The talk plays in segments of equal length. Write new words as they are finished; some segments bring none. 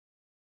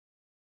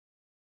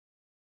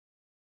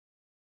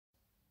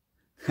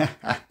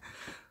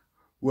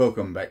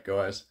Welcome back,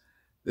 guys.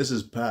 This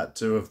is part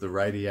 2 of the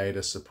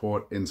radiator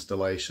support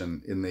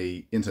installation in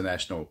the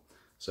International.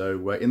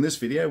 So in this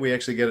video we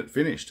actually get it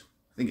finished.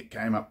 I think it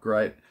came up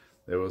great.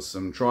 There was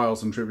some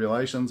trials and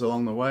tribulations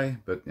along the way,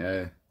 but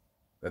yeah,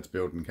 that's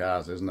building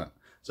cars, isn't it?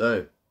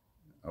 So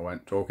I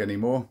won't talk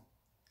anymore.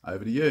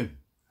 Over to you.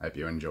 Hope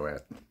you enjoy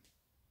it.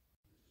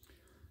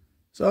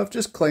 So I've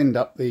just cleaned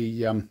up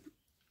the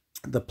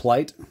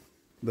plate,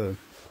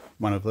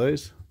 one of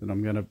these that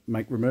I'm going to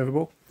make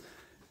removable,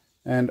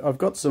 and I've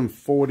got some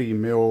 40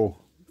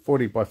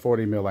 by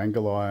 40 mil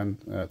angle iron.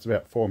 It's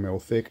about 4 mil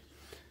thick,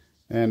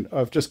 and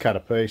I've just cut a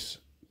piece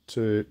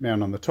to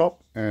mount on the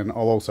top, and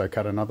I'll also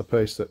cut another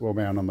piece that will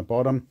mount on the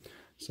bottom.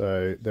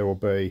 So there will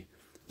be,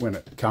 when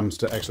it comes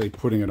to actually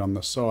putting it on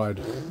the side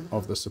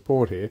of the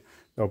support here,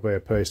 there'll be a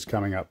piece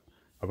coming up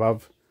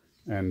above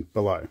and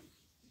below,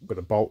 with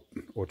a bolt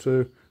or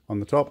two on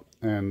the top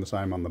and the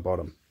same on the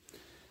bottom.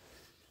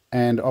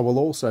 And I will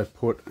also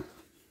put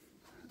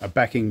a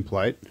backing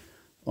plate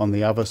on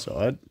the other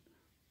side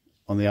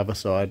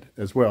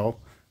as well,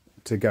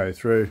 to go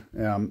through,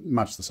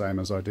 much the same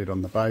as I did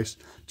on the base,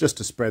 just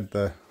to spread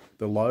the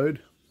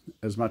load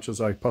as much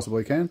as I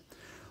possibly can.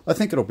 I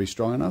think it'll be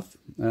strong enough.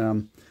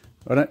 I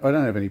don't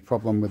have any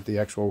problem with the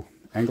actual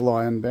angle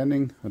iron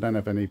bending. I don't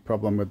have any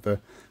problem with the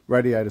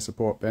radiator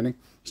support bending.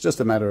 It's just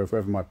a matter of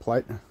whether my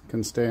plate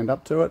can stand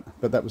up to it,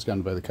 but that was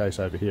going to be the case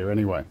over here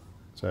anyway.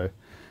 So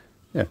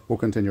yeah, we'll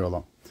continue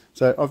along.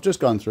 So I've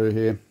just gone through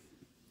here.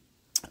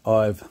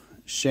 I've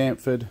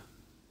chamfered,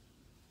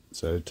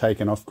 so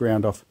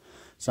ground off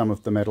some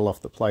of the metal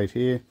off the plate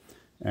here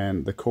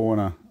and the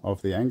corner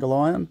of the angle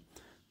iron,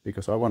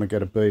 because I want to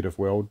get a bead of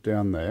weld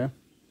down there,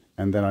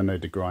 and then I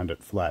need to grind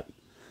it flat.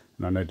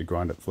 And I need to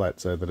grind it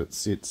flat so that it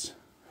sits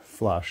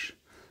flush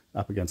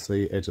up against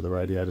the edge of the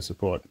radiator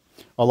support.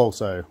 I'll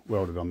also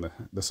weld it on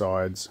the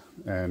sides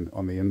and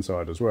on the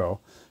inside as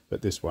well,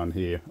 but this one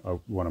here, I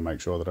want to make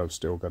sure that I've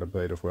still got a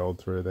bead of weld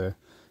through there,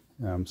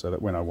 so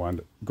that when I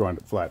grind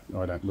it flat,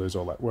 I don't lose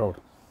all that weld.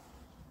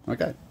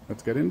 Okay,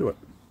 let's get into it.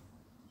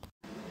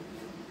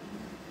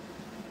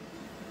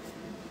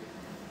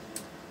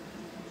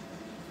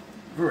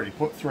 I've already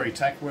put 3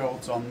 tack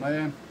welds on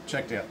there,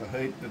 checked out the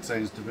heat. That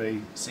seems to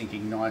be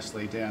sinking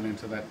nicely down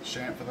into that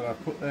chamfer that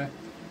I've put there.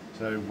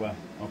 So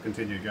I'll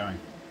continue going.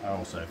 I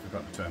also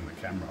forgot to turn the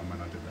camera on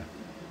when I did that.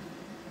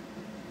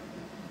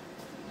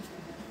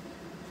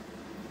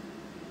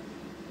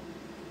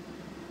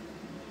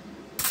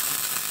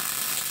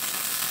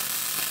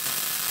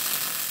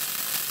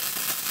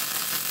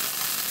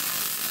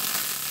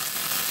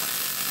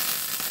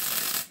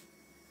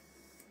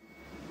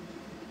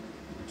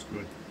 Looks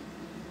good.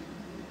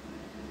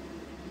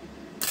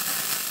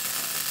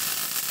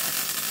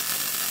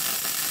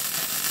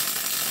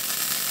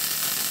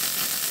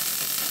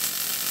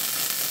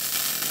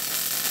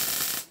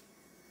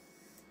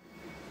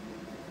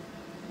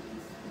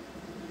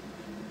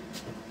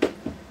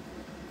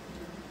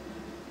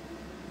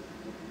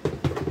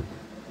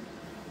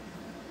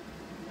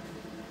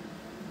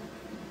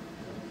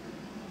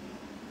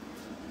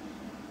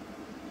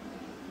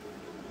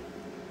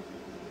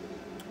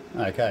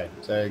 Okay,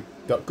 so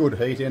got good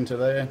heat into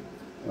there.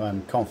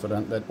 I'm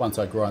confident that once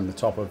I grind the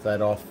top of that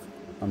off,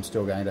 I'm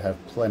still going to have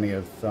plenty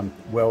of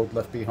weld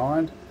left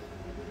behind.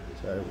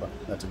 So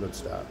that's a good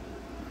start.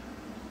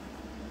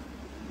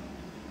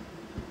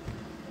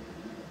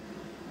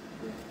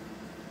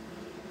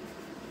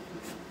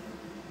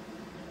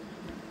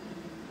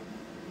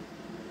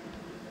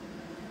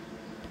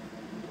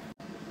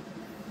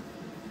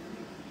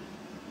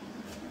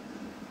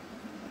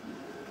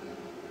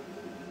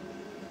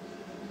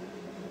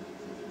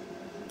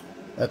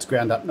 That's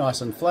ground up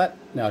nice and flat.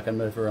 Now I can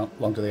move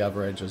along to the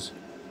other edges.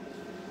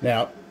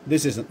 Now,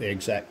 this isn't the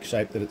exact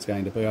shape that it's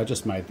going to be. I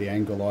just made the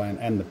angle iron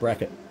and the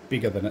bracket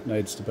bigger than it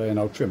needs to be, and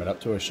I'll trim it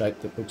up to a shape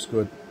that looks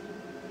good.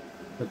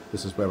 But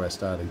this is where we're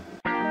starting.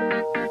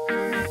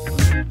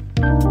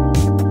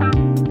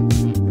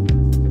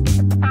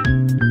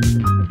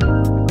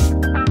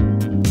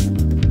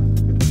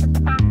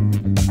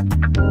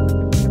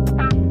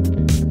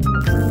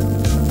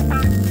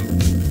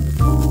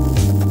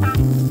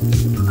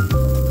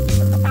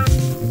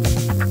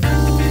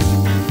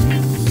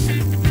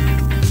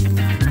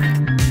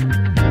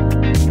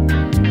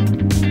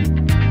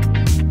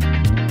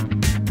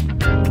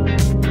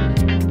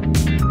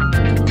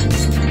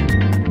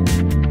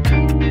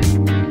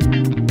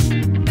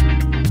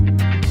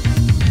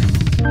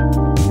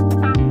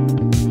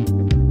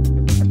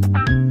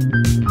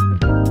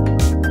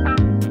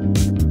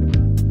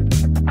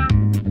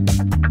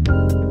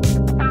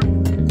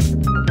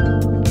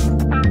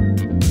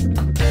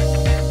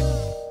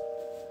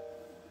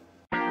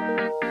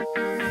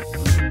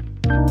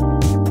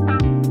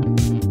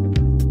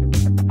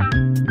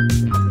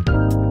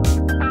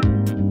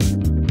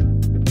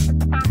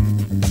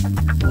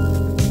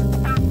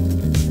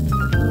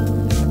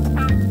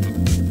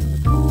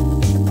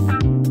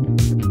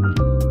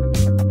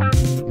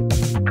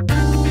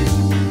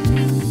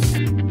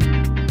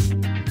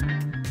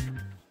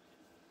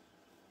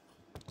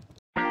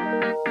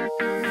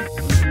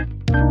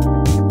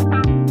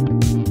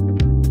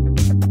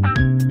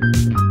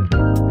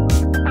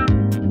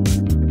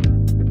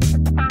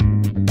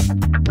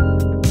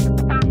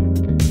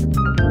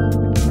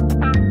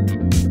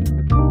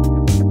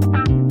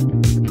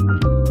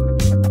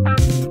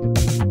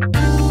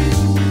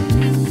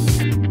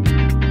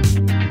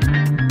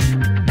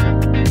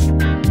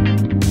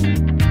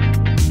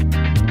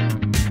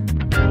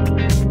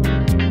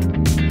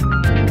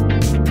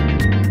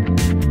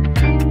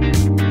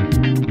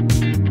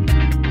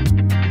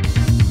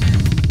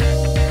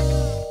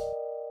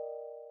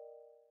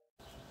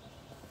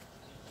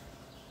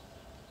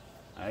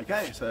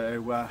 Okay,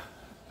 so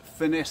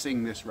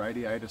finessing this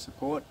radiator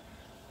support.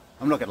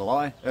 I'm not going to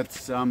lie,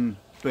 it's been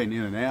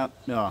in and out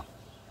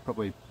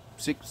probably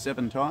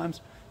 6-7 times,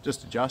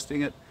 just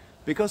adjusting it.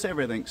 Because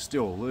everything's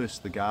still loose,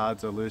 the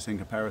guards are loose in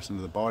comparison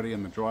to the body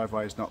and the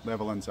driveway is not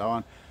level and so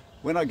on.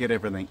 When I get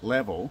everything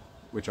level,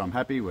 which I'm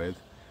happy with,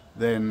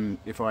 then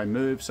if I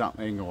move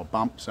something or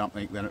bump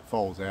something, then it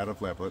falls out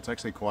of level. It's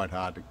actually quite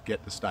hard to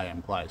get to stay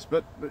in place,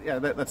 but yeah,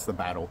 that's the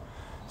battle.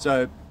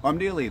 So I'm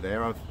nearly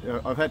there.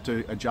 I've had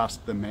to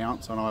adjust the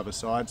mounts on either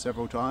side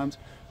several times.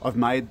 I've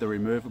made the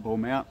removable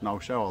mount, and I'll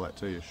show all that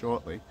to you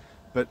shortly.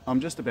 But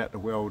I'm just about to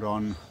weld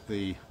on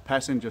the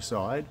passenger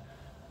side.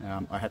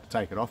 I had to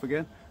take it off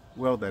again,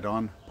 weld that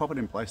on, pop it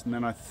in place, and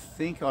then I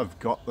think I've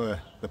got the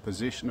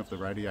position of the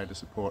radiator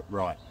support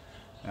right.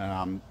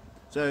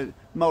 So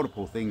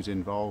multiple things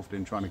involved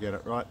in trying to get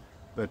it right,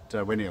 but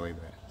we're nearly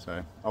there.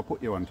 So I'll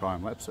put you on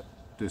time lapse,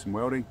 do some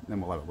welding,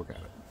 then we'll have a look at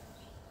it.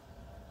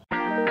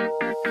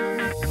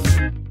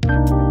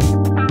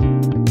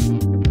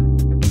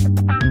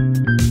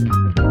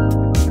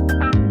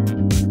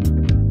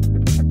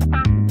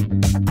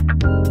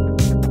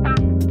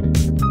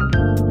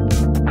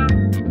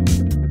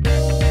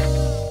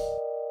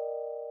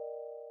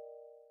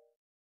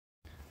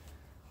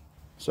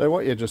 So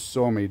what you just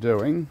saw me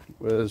doing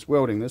was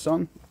welding this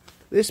on.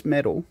 This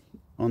metal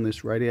on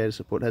this radiator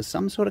support has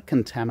some sort of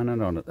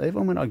contaminant on it.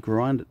 Even when I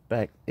grind it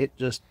back, it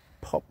just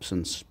pops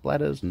and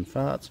splatters and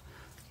farts.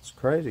 It's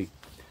crazy.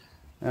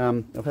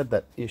 I've had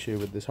that issue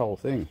with this whole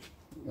thing.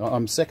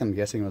 I'm second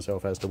guessing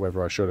myself as to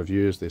whether I should have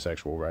used this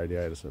actual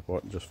radiator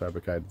support and just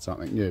fabricated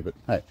something new, but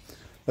hey,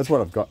 that's what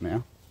I've got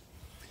now.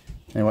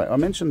 Anyway, I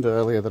mentioned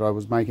earlier that I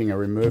was making a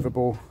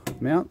removable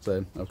mount,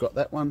 so I've got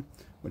that one,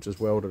 which is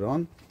welded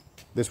on.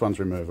 This one's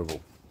removable,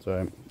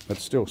 so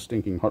it's still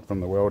stinking hot from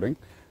the welding,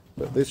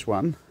 but this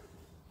one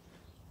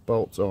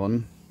bolts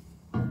on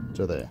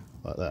to there,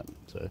 like that.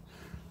 So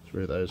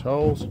through those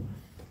holes,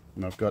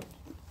 and I've got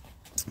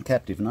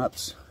captive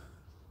nuts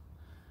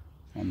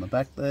on the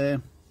back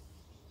there,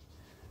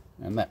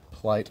 and that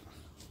plate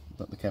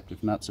that the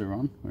captive nuts are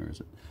on, where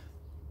is it,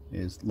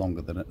 is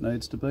longer than it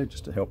needs to be,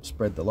 just to help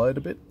spread the load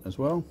a bit as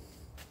well.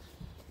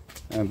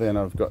 And then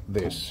I've got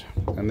this,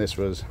 and this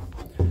was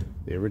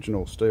the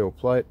original steel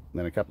plate,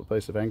 then a couple of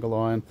pieces of angle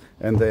iron,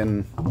 and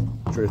then,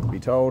 truth be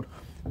told,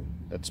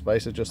 that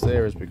spacer just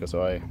there is because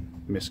I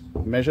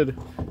mismeasured,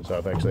 so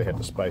I've actually had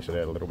to space it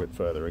out a little bit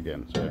further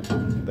again. So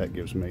that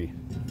gives me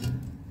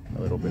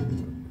a little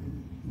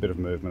bit of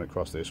movement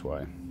across this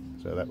way.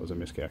 So that was a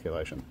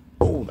miscalculation.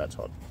 Oh, that's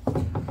hot.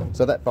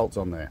 So that bolts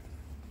on there.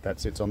 That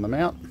sits on the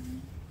mount.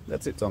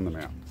 That sits on the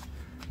mount.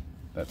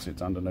 That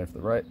sits underneath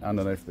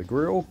the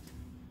grill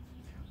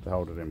to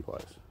hold it in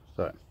place.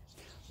 So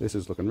this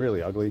is looking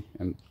really ugly,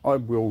 and I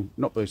will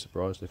not be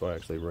surprised if I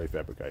actually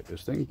refabricate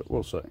this thing, but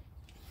we'll see.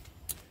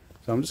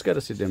 So I'm just going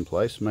to sit in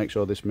place, make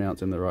sure this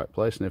mount's in the right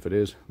place, and if it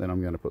is, then I'm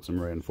going to put some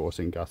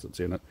reinforcing gussets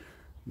in it.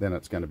 Then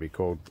it's going to be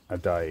called a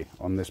day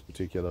on this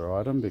particular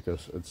item,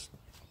 because it's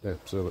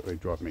absolutely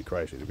driving me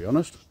crazy, to be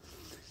honest.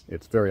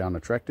 It's very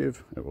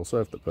unattractive, it will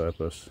serve the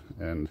purpose,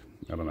 and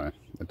I don't know,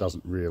 it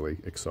doesn't really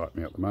excite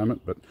me at the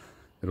moment, but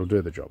it'll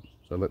do the job.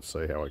 So let's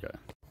see how I go.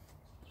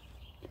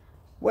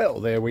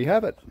 Well, there we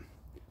have it.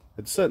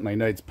 It certainly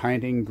needs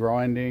painting,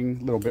 grinding,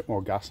 a little bit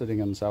more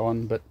gusseting and so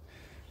on, but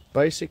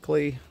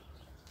basically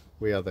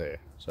we are there.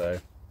 So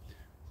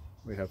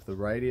we have the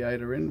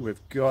radiator in,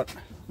 we've got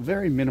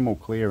very minimal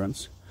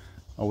clearance.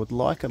 I would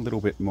like a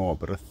little bit more,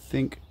 but I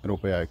think it'll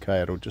be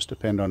okay. It'll just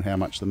depend on how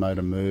much the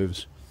motor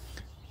moves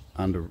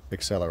under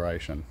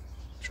acceleration.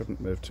 Shouldn't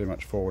move too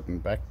much forward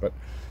and back, but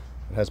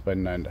it has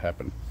been known to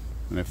happen.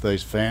 And if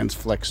these fans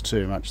flex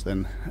too much,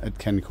 then it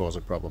can cause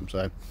a problem.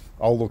 So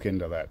I'll look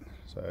into that.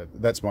 So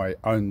that's my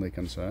only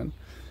concern.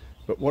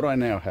 But what I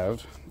now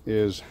have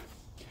is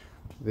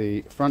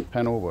the front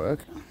panel work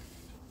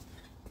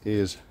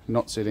is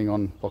not sitting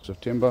on blocks of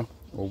timber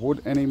or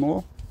wood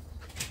anymore.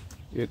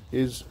 It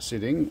is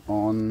sitting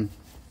on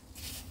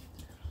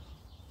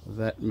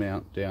that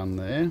mount down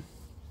there,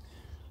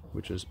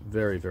 which is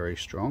very, very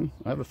strong.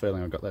 I have a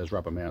feeling I've got those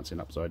rubber mounts in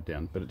upside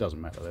down, but it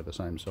doesn't matter, they're the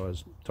same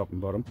size, top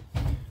and bottom.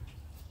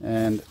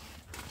 And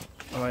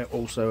I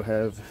also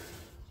have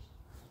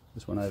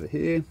this one over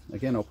here.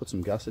 Again, I'll put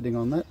some gusseting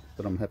on that,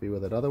 but I'm happy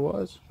with it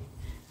otherwise.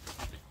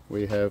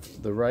 We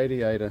have the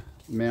radiator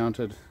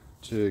mounted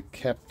to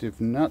captive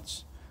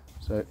nuts,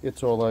 so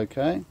it's all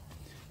okay.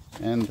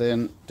 And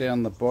then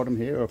down the bottom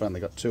here, I've only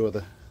got 2 of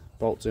the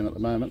bolts in at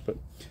the moment, but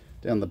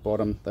down the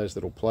bottom, those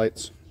little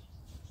plates,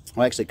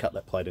 I actually cut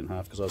that plate in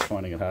half because I was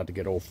finding it hard to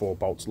get all 4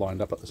 bolts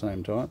lined up at the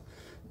same time.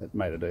 It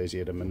made it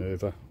easier to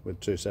maneuver with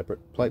 2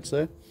 separate plates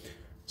there.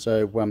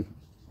 So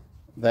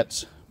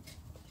that's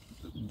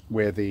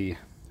where the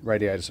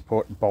radiator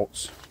support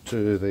bolts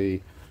to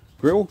the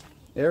grill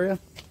area.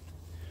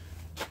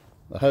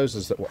 The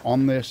hoses that were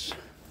on this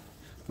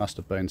must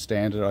have been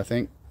standard, I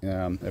think,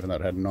 even though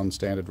it had a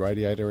non-standard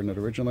radiator in it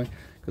originally,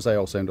 because they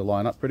all seem to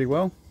line up pretty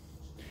well.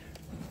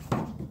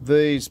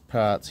 These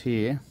parts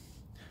here,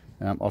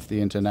 off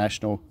the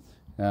International,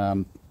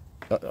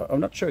 I'm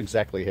not sure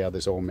exactly how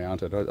this all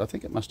mounted. I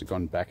think it must have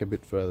gone back a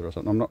bit further or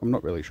something. I'm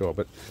not really sure,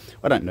 but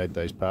I don't need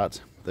these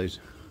parts, these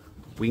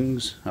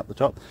wings up the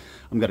top.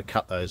 I'm going to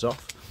cut those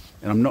off,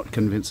 and I'm not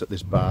convinced that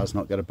this bar's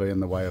not going to be in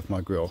the way of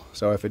my grill.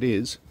 So if it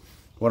is,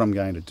 what I'm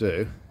going to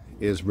do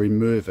is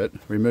remove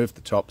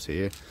the tops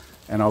here,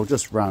 and I'll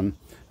just run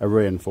a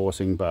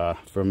reinforcing bar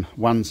from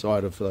one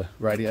side of the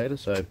radiator,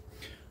 so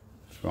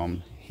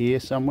from here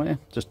somewhere,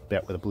 just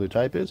about where the blue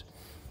tape is,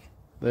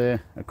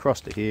 there,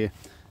 across to here,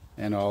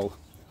 and I'll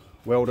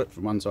weld it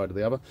from one side to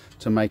the other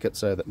to make it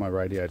so that my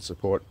radiator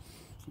support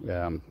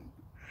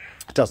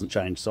doesn't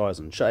change size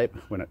and shape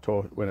when it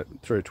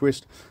through a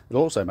twist.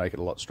 It'll also make it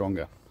a lot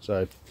stronger.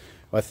 So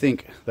I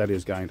think that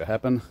is going to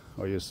happen.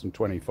 I'll use some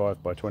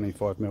 25 by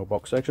 25 mil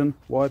box section.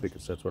 Why?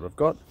 Because that's what I've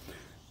got.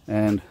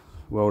 And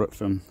weld it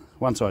from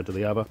one side to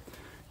the other.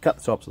 Cut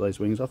the tops of these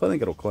wings off. I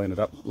think it'll clean it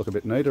up, look a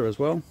bit neater as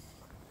well.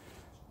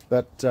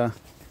 But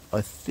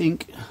I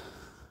think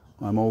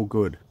I'm all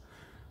good.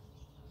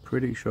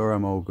 Pretty sure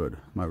I'm all good.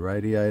 My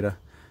radiator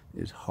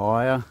is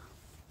higher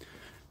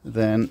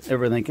than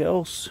everything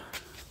else.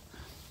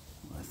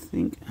 I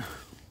think,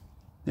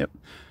 yep.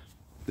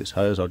 This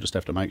hose, I'll just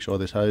have to make sure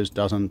this hose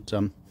doesn't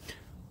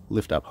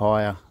lift up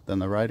higher than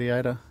the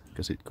radiator,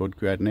 because it could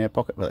create an air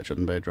pocket, but that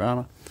shouldn't be a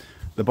drama.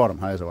 The bottom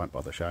hose I won't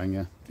bother showing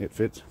you, it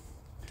fits.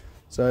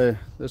 So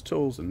there's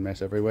tools and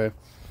mess everywhere.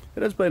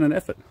 It has been an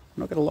effort,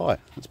 I'm not going to lie,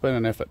 it's been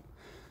an effort.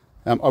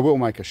 I will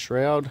make a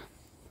shroud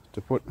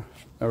to put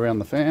around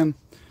the fan,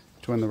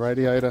 between the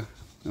radiator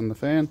and the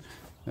fan,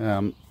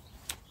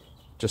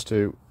 just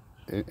to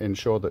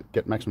ensure that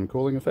get maximum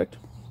cooling effect.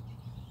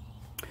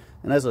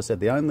 And as I said,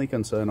 the only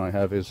concern I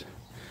have is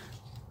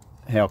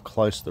how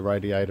close the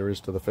radiator is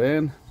to the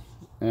fan,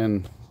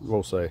 and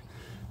we'll see.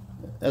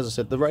 As I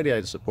said, the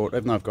radiator support,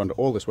 even though I've gone to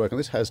all this work, and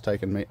this has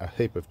taken me a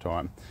heap of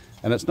time,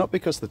 and it's not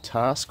because the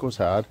task was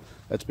hard,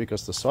 it's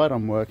because the site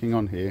I'm working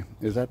on here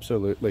is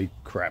absolutely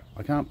crap.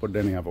 I can't put it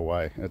any other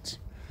way. It's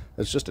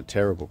just a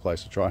terrible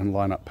place to try and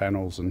line up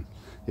panels, and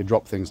you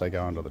drop things, they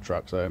go under the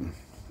truck. So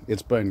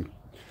it's been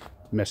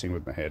messing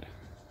with my head,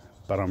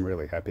 but I'm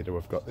really happy to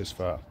have got this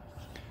far.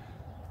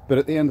 But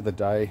at the end of the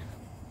day,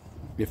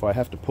 if I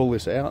have to pull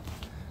this out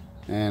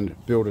and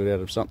build it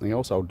out of something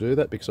else, I'll do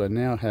that, because I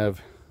now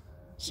have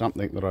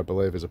something that I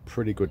believe is a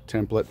pretty good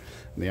template,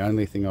 and the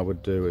only thing I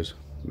would do is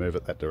move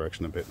it that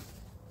direction a bit.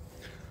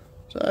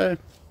 So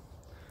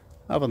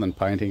other than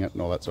painting it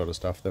and all that sort of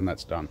stuff, then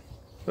that's done,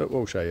 but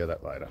we'll show you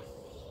that later.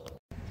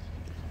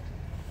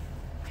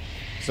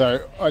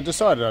 So I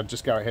decided I'd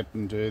just go ahead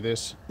and do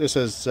this. This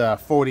is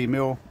 40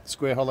 mil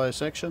square hollow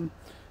section,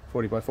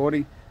 40 by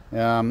 40.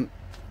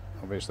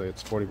 Obviously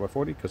it's 40 by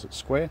 40 because it's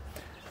square.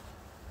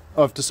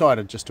 I've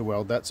decided just to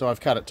weld that, so I've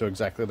cut it to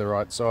exactly the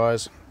right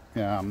size,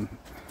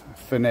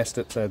 finessed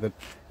it so that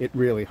it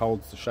really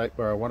holds the shape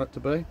where I want it to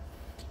be.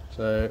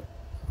 So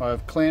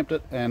I've clamped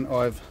it, and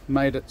I've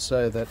made it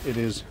so that it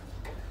is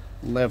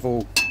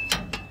level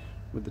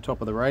with the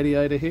top of the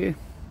radiator here.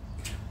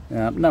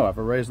 No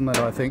other reason that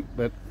I think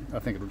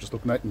it'll just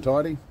look neat and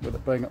tidy with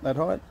it being at that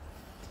height.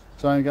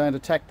 So I'm going to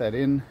tack that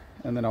in,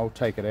 and then I'll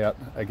take it out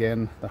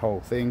again, the whole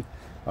thing.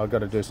 I've got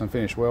to do some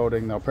finish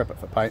welding, they'll prep it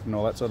for paint and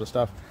all that sort of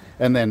stuff,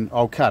 and then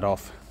I'll cut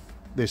off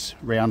this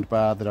round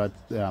bar that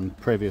I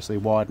previously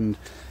widened,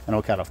 and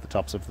I'll cut off the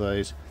tops of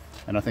these,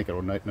 and I think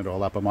it'll neaten it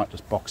all up. I might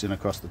just box in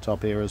across the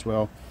top here as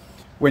well.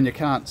 When you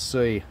can't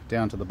see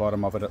down to the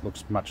bottom of it, it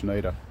looks much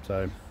neater.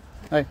 So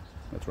hey,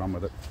 let's run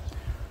with it.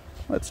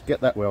 Let's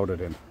get that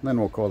welded in, then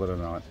we'll call it a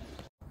night.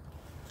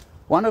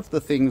 One of the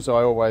things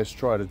I always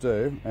try to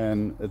do,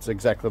 and it's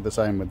exactly the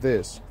same with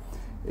this,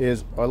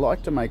 is I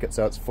like to make it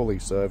so it's fully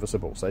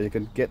serviceable, so you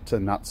can get to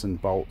nuts and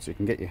bolts, you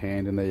can get your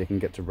hand in there, you can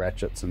get to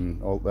ratchets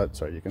and all that,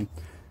 so you can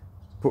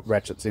put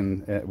ratchets in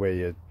where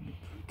you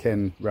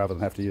can, rather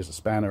than have to use a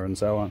spanner and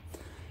so on.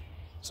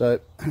 So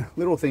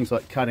little things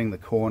like cutting the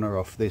corner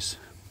off this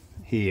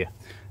here,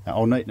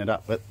 I'll neaten it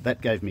up, but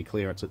that gave me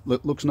clearance. It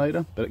looks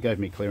neater, but it gave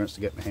me clearance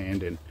to get my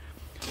hand in.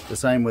 The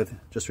same with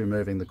just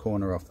removing the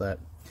corner off that.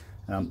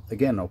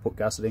 Again, I'll put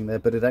gusseting there,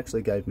 but it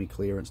actually gave me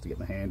clearance to get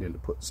my hand in to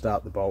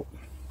start the bolt.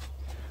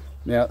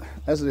 Now,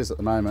 as it is at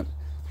the moment,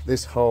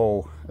 this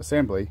whole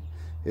assembly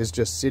is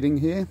just sitting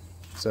here,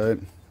 so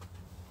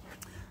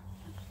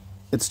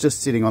it's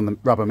just sitting on the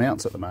rubber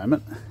mounts at the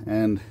moment,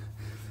 and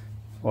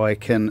I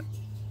can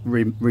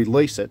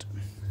release it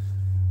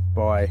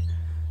by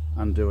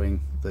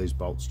undoing these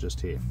bolts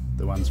just here,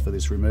 the ones for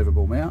this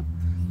removable mount.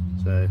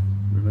 So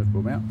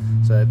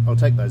I'll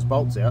take those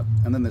bolts out,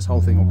 and then this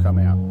whole thing will come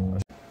out.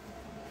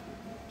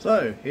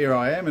 So here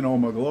I am in all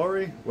my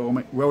glory,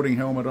 welding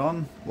helmet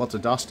on, lots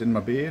of dust in my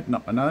beard and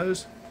up my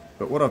nose.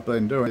 But what I've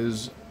been doing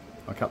is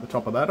I cut the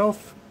top of that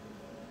off,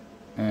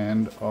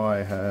 and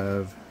I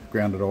have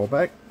ground it all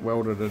back,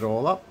 welded it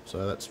all up,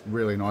 so that's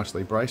really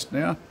nicely braced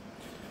now.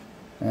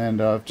 And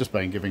I've just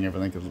been giving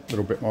everything a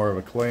little bit more of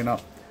a clean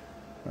up.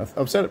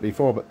 I've said it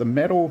before, but the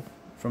metal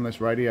from this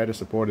radiator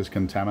support is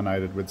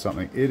contaminated with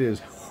something. It is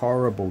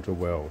horrible to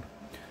weld.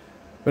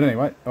 But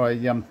anyway,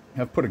 I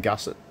have put a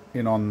gusset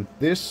in on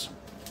this.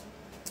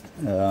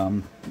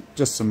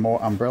 just some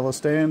more umbrella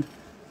stand.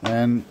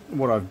 And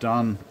what I've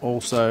done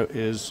also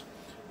is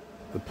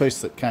the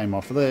piece that came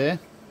off there,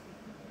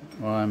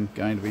 I'm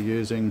going to be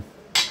using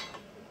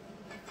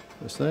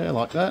just there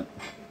like that.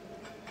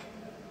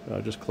 So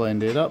I just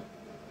cleaned it up.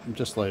 I'm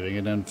just leaving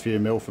it in a few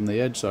mil from the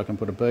edge so I can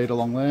put a bead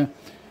along there.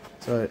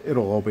 So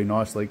it'll all be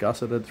nicely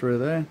gusseted through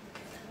there.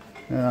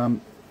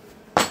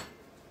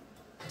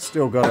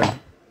 Still got to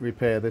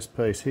repair this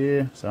piece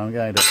here, so I'm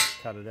going to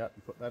cut it out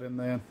and put that in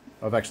there.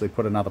 I've actually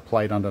put another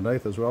plate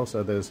underneath as well,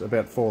 so there's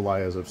about 4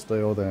 layers of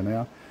steel there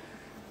now.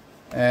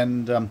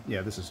 And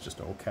yeah, this is just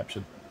all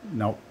captured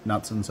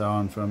nuts and so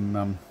on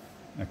from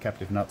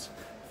captive nuts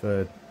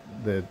for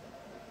the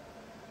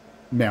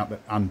mount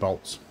that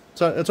unbolts.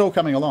 So it's all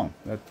coming along.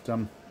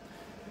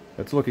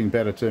 It's looking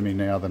better to me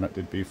now than it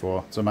did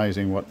before. It's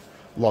amazing what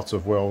lots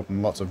of weld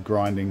and lots of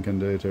grinding can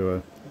do to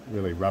a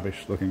really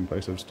rubbish looking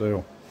piece of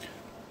steel.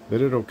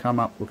 But it'll come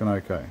up looking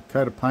okay.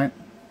 Coat of paint,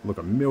 look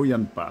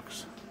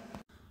 $1,000,000.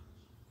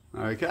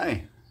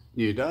 Okay,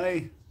 new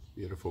day,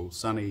 beautiful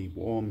sunny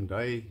warm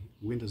day,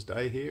 winter's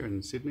day here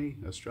in Sydney,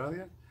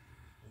 Australia.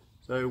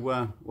 So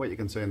what you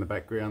can see in the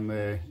background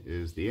there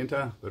is the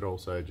Inter, but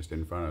also just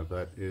in front of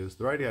that is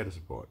the radiator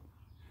support.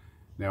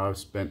 Now I've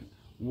spent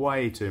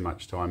way too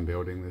much time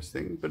building this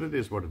thing, but it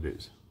is what it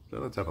is. So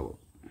let's have a look.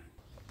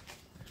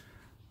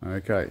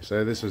 Okay,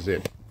 so this is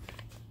it.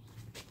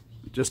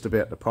 Just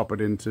about to pop it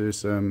into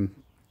some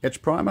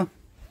etch primer.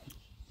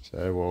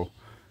 So we'll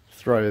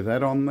throw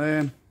that on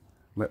there.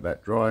 Let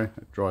that dry.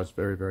 It dries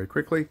very, very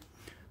quickly.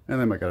 And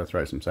then we're going to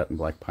throw some satin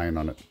black paint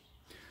on it.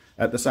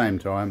 At the same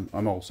time,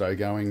 I'm also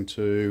going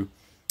to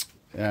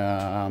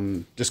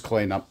just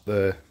clean up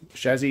the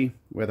chassis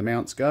where the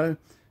mounts go.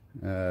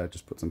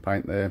 Just put some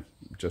paint there,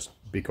 just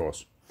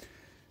because.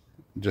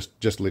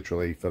 Just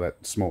literally for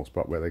that small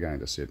spot where they're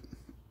going to sit.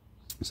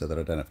 So that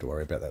I don't have to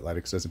worry about that later,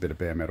 because there's a bit of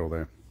bare metal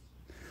there.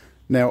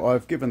 Now,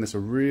 I've given this a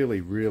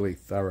really, really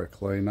thorough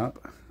clean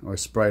up. I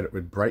sprayed it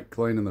with brake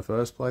clean in the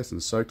first place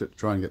and soaked it to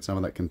try and get some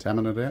of that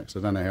contaminant out, because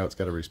I don't know how it's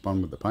going to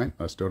respond with the paint.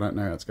 I still don't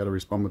know how it's going to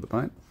respond with the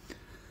paint.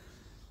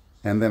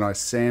 And then I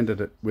sanded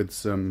it with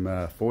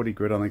some 40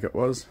 grit, I think it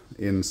was,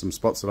 in some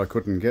spots that I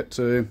couldn't get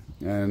to.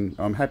 And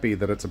I'm happy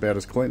that it's about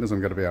as clean as I'm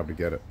going to be able to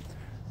get it.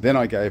 Then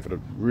I gave it a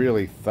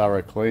really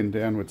thorough clean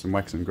down with some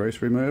wax and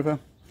grease remover.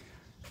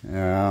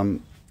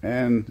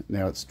 And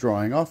now it's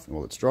drying off.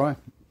 Well, it's dry.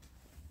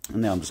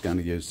 And now I'm just going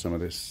to use some of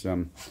this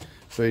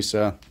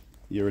Visa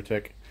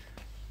Eurotech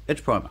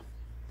edge primer.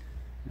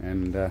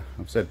 And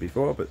I've said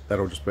before, but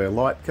that'll just be a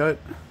light coat.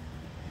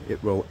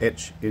 It will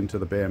etch into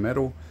the bare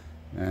metal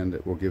and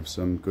it will give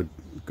some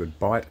good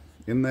bite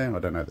in there. I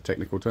don't know the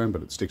technical term,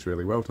 but it sticks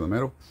really well to the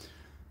metal.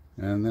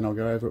 And then I'll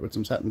go over it with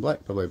some satin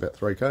black, probably about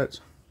 3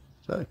 coats.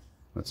 So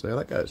let's see how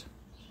that goes.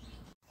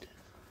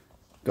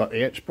 Got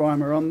the etch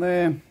primer on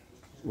there.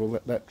 We'll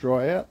let that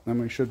dry out and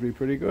we should be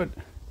pretty good.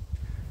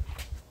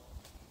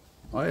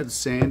 I had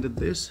sanded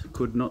this,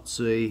 could not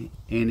see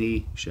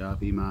any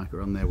Sharpie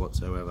marker on there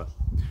whatsoever.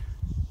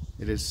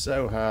 It is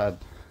so hard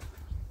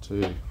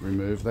to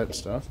remove that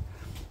stuff.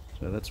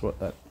 So that's what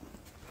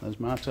those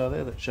marks are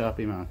there, that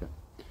Sharpie marker.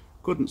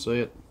 Couldn't see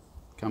it,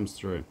 comes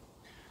through.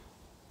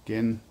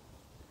 Again,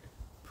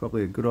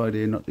 probably a good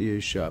idea not to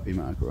use Sharpie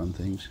marker on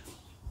things.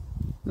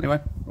 Anyway,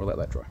 we'll let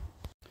that dry.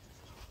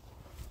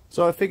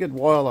 So I figured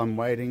while I'm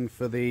waiting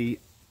for the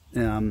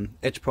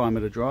etch primer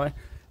to dry,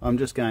 I'm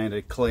just going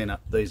to clean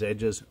up these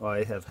edges.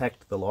 I have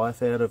hacked the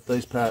life out of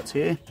these parts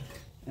here,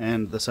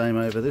 and the same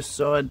over this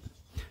side.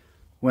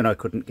 When I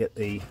couldn't get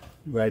the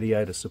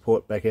radiator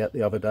support back out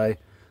the other day,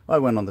 I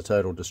went on the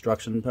total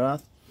destruction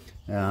path.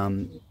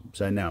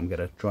 So now I'm going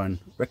to try and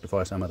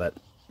rectify some of that.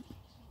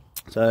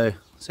 So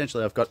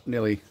essentially I've got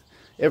nearly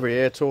every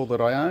air tool that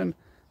I own,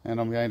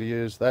 and I'm going to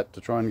use that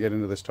to try and get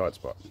into this tight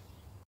spot.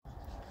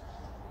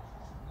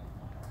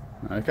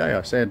 Okay,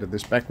 I sanded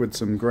this back with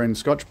some green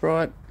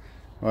Scotch-Brite.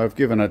 I've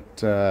given it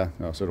sort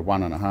of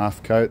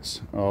 1.5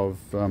 coats of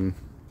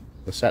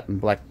the satin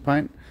black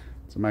paint.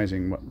 It's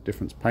amazing what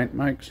difference paint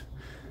makes.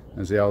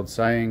 As the old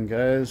saying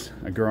goes,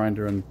 a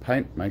grinder and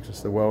paint makes us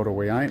the world or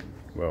we ain't.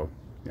 Well,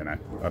 you know,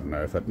 I don't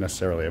know if that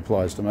necessarily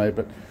applies to me,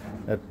 but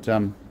it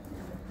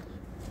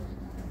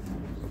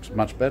looks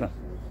much better.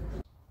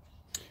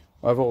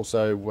 I've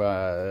also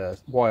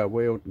wire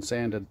wheeled and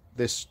sanded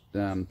this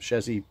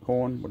chassis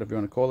horn, whatever you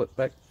want to call it,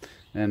 back,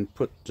 and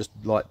put just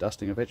light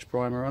dusting of etch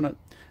primer on it.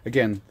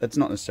 Again, that's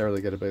not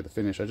necessarily going to be the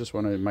finish. I just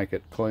want to make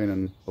it clean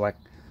and black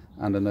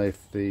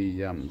underneath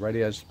the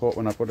radiator support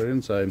when I put it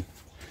in, so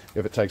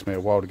if it takes me a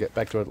while to get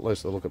back to it, at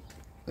least it'll look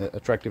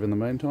attractive in the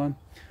meantime.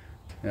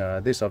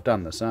 This I've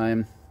done the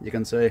same. You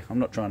can see I'm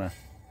not trying to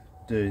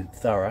do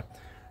thorough,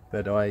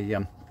 but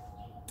I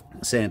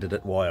sanded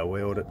it, wire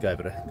wheeled it, gave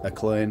it a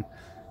clean,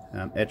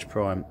 etch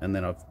prime, and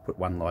then I've put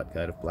 1 light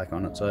coat of black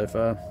on it so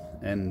far.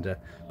 And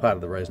part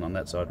of the reason on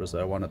that side was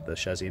that I wanted the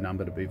chassis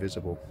number to be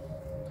visible.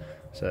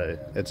 So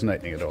it's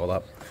neatening it all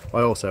up.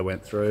 I also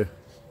went through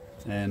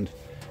and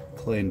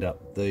cleaned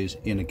up these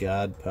inner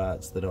guard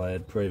parts that I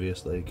had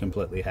previously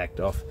completely hacked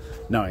off,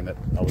 knowing that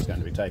I was going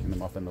to be taking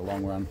them off in the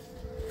long run,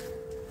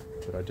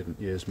 but I didn't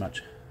use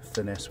much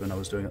finesse when I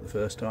was doing it the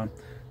first time.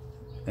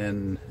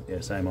 And yeah,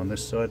 same on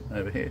this side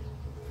over here.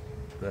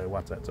 So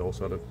once that's all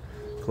sort of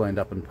cleaned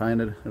up and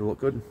painted, it'll look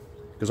good,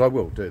 because I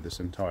will do this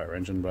entire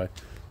engine bay.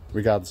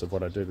 Regardless of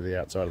what I do to the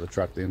outside of the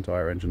truck, the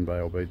entire engine bay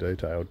will be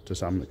detailed to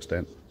some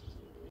extent.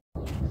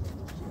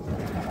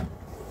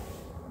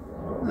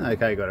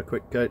 Okay, got a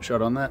quick coat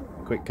shot on that,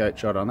 quick coat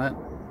shot on that.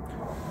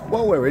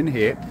 While we're in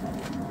here,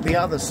 the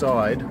other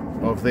side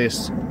of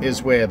this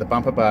is where the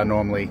bumper bar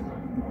normally,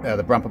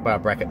 the bumper bar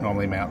bracket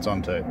normally mounts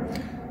onto.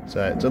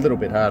 So it's a little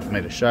bit hard for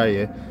me to show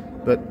you,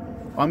 but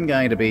I'm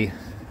going to be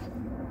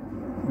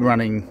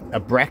running a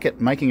bracket,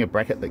 making a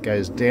bracket that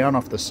goes down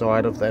off the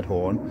side of that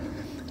horn,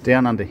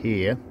 down under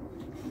here,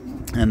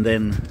 and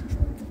then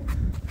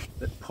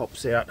it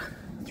pops out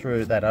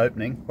through that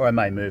opening, or I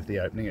may move the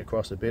opening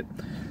across a bit,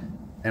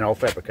 and I'll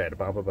fabricate a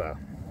bumper bar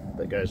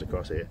that goes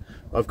across here.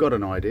 I've got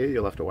an idea,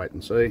 you'll have to wait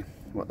and see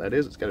what that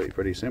is. It's going to be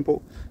pretty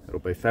simple, it'll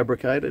be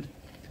fabricated,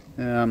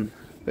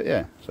 but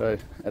yeah, so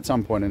at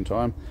some point in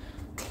time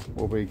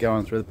we'll be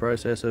going through the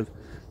process of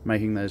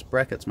making those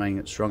brackets, making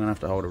it strong enough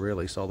to hold a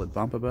really solid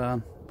bumper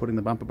bar, putting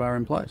the bumper bar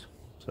in place.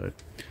 So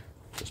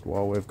just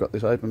while we've got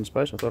this open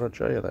space, I thought I'd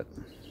show you that.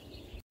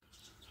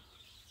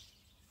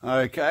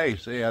 Okay,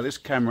 see how this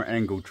camera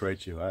angle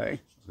treats you, eh? I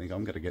think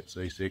I'm going to get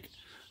seasick.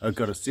 I've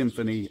got a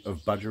symphony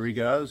of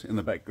budgerigars in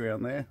the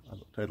background there. I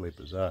look totally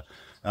bizarre.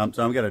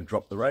 So I'm going to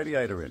drop the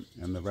radiator in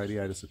and the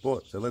radiator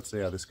support. So let's see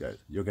how this goes.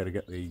 You're going to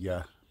get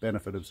the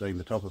benefit of seeing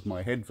the top of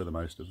my head for the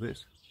most of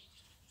this.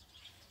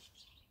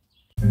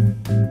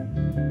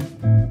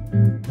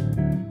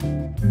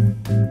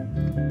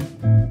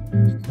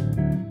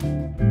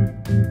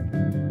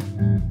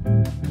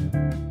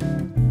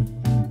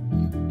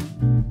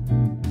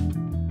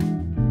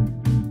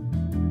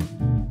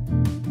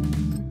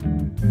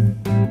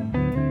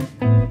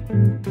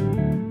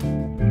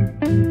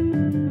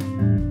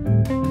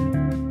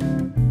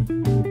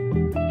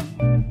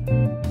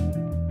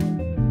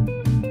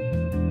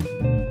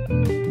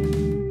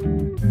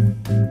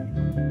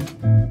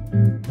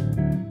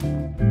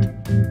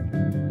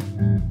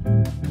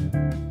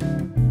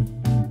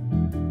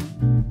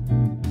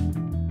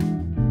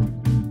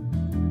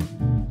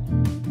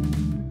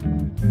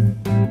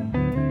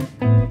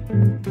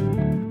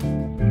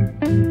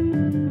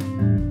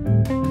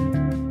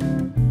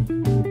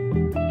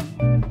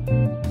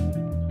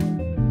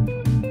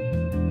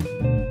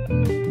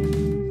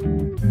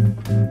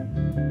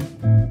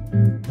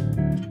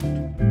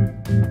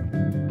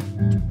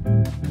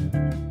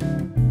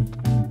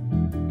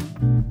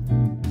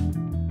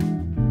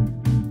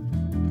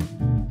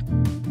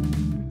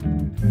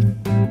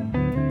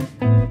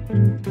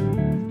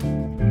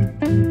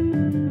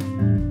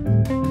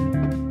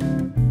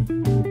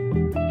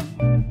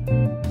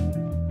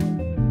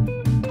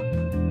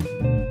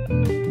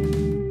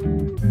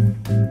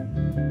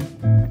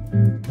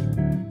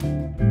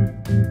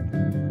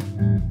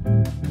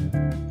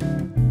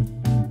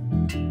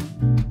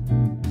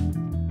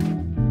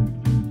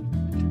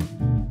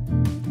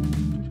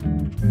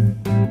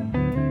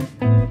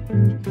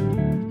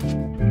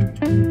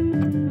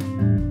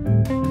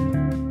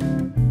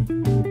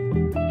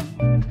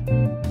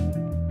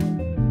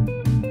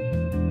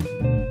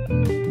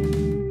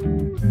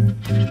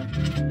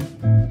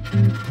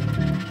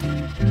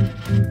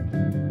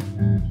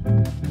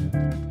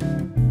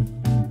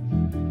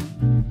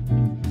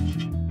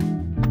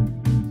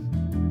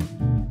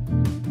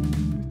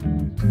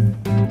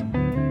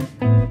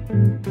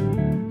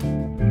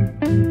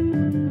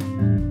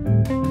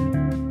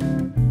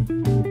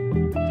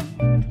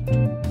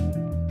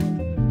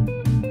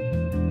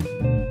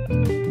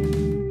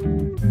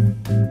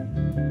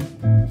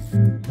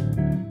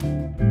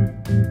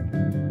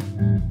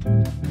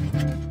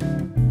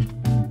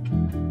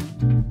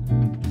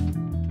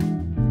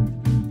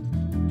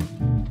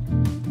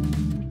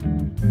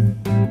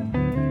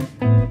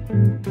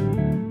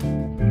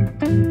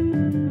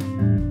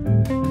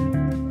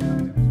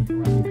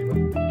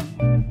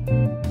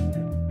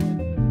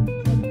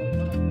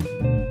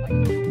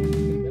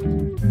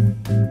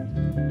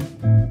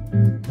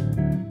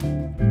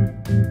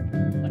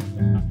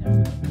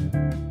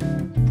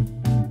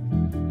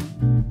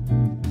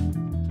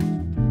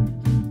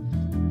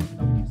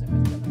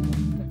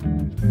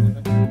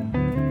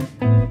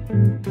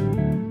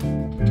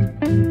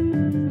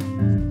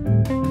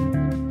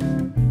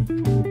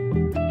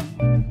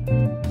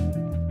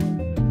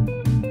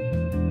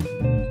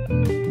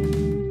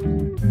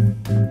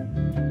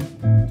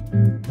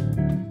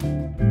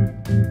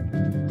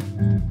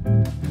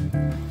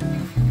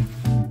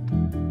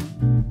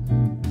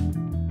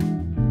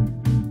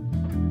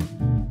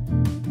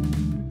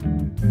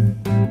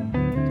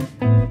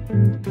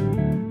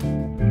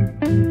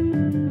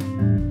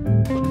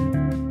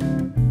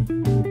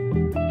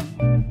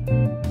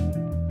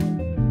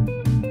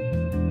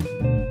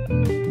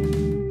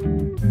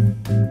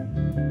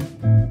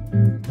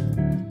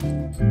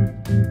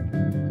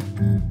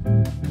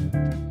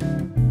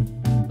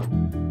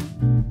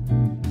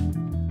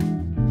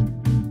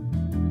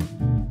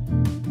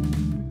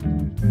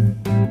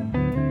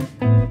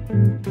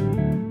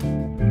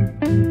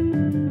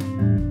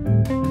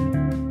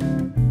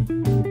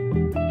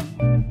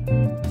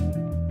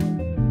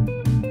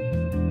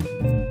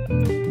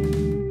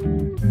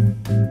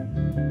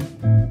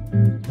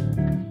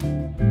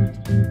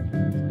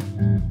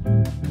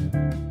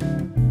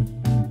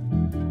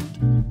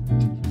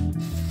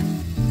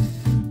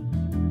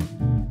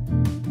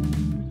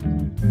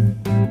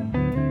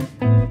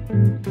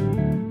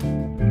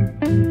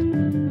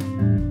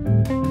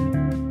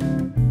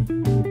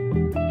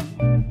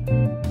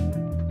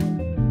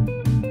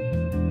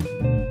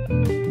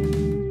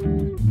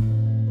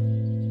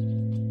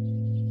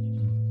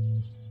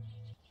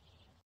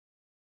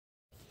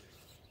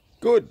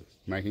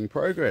 making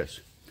progress.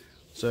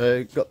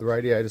 So got the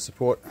radiator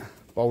support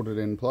bolted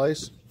in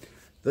place.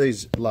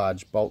 These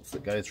large bolts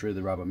that go through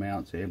the rubber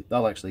mounts here,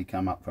 they'll actually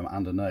come up from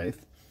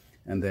underneath,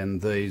 and then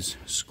these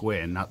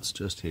square nuts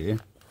just here,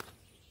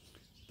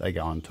 they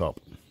go on top.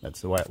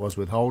 That's the way it was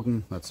with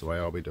Holden, that's the way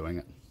I'll be doing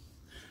it.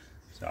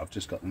 So I've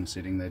just got them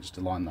sitting there just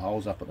to line the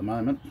holes up at the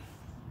moment.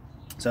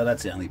 So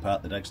that's the only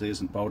part that actually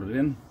isn't bolted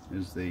in,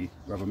 is the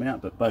rubber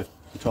mount, but both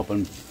the top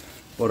and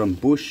bottom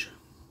bush,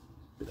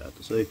 a bit hard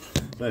to see,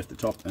 both the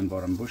top and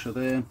bottom bush are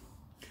there.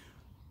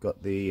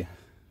 Got the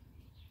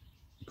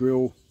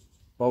grill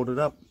bolted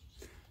up,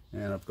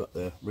 and I've got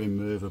the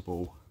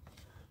removable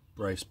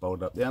brace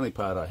bolted up. The only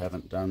part I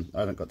haven't done,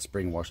 I haven't got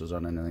spring washers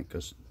on anything,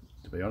 because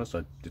to be honest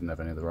I didn't have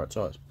any of the right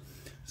size,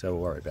 so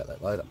we'll worry about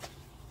that later.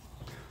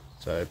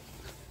 So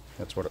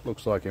that's what it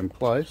looks like in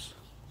place.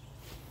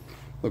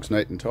 Looks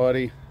neat and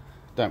tidy.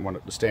 Don't want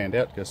it to stand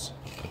out because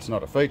it's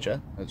not a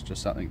feature, it's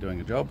just something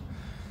doing a job.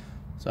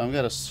 So I'm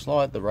going to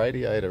slide the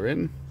radiator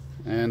in,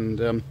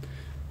 and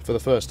for the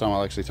first time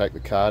I'll actually take the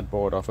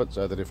cardboard off it,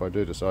 so that if I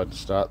do decide to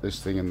start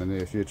this thing in the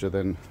near future,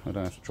 then I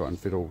don't have to try and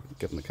fiddle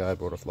getting the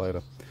cardboard off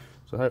later.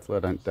 So hopefully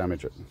I don't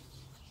damage it.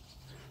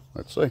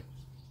 Let's see.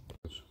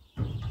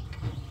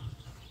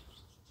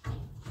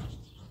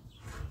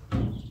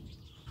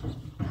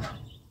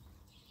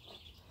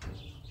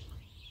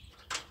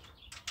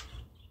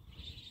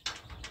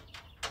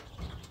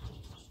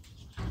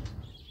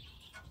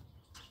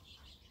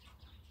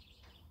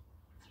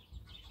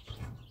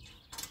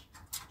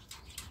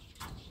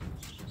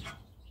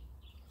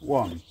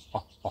 One.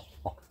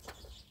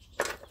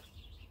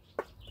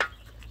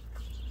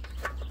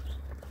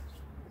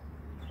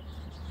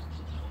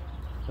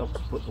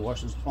 Helps put the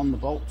washers on the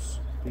bolts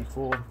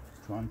before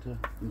trying to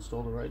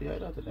install the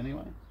radiator, but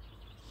anyway.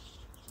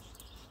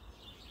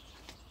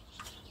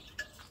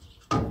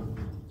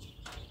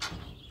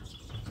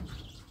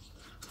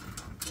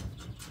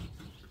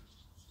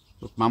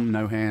 Look, Mum,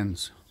 no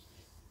hands.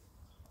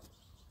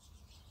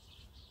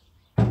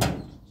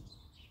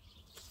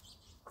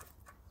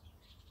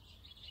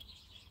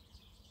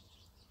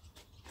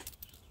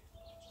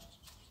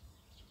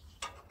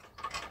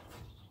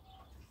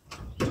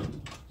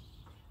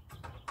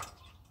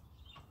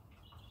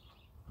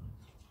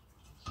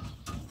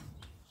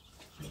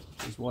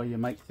 Is why you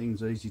make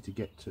things easy to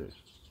get to.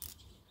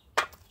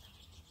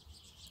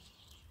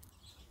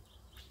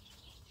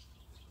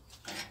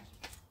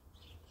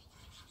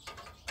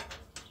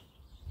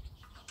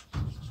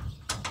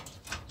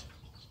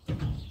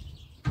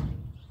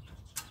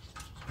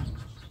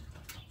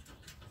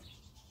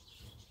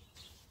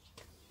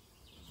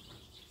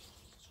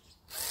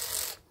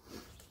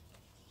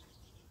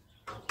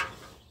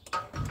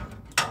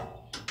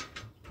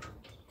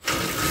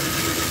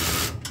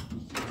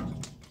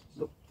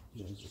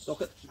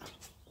 Socket.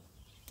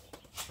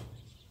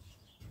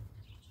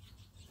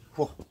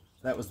 Oh,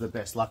 that was the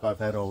best luck I've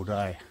had all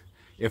day.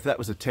 If that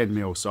was a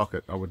 10mm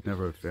socket, I would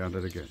never have found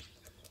it again.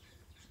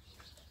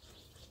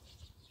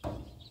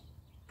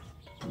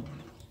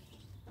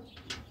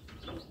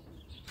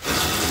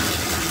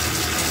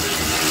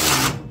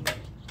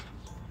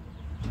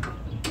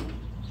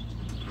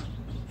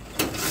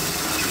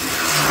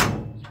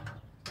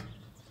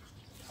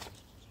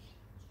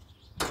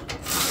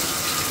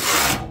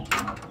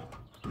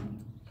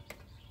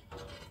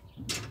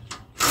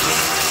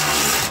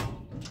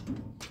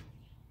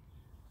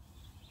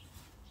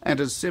 And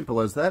as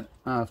simple as that,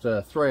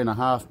 after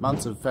 3.5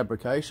 months of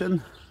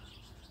fabrication,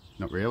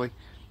 not really,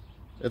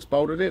 it's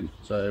bolted in.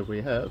 So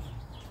we have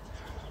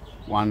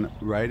one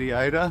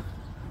radiator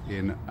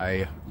in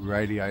a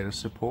radiator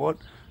support,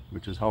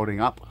 which is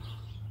holding up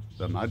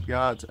the mud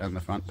guards and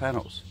the front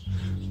panels.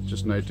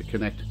 Just need to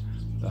connect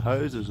the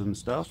hoses and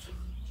stuff,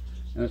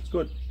 and it's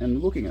good.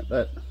 And looking at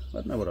that, I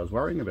don't know what I was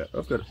worrying about.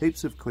 I've got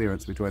heaps of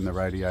clearance between the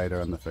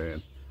radiator and the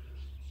fan.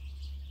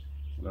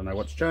 I don't know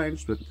what's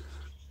changed, but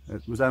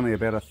it was only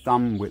about a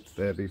thumb width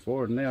there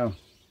before, and now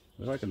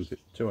I can fit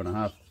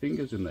 2.5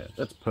 fingers in there.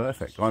 That's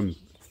perfect. I'm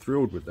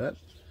thrilled with that.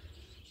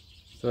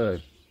 So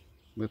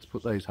let's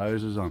put these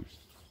hoses on.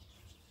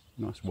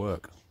 Nice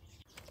work.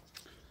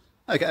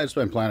 Okay, I've just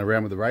been playing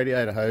around with the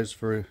radiator hose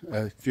for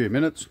a few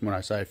minutes. When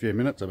I say a few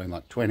minutes, I mean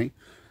like 20.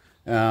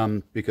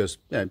 Because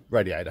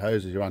radiator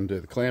hoses, you undo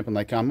the clamp and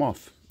they come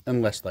off,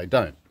 unless they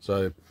don't.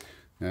 So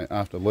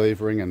after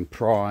levering and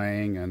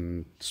prying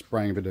and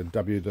spraying a bit of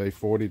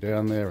WD-40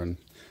 down there and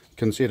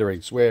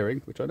considering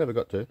swearing, which I never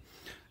got to,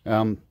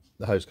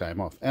 the hose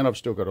came off. And I've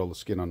still got all the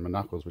skin on my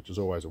knuckles, which is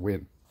always a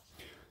win.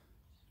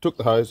 Took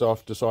the hose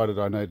off, decided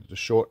I needed to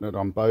shorten it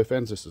on both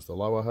ends. This is the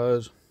lower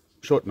hose.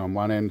 Shortened on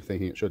one end,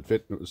 thinking it should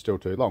fit, and it was still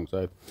too long.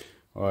 So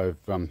I've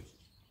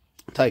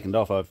taken it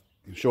off. I've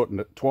shortened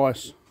it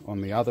twice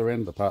on the other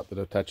end, the part that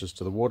attaches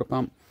to the water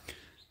pump.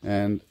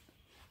 And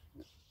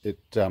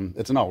it's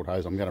an old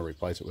hose. I'm going to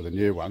replace it with a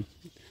new one.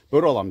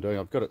 But all I'm doing,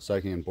 I've got it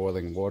soaking in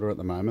boiling water at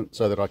the moment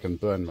so that I can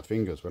burn my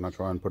fingers when I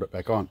try and put it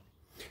back on.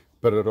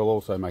 But it'll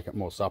also make it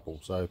more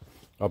supple, so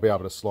I'll be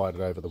able to slide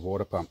it over the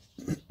water pump.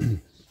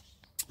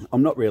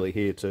 I'm not really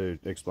here to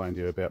explain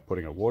to you about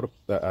putting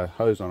a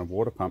hose on a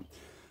water pump.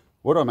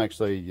 What I'm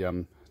actually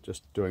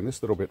just doing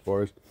this little bit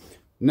for is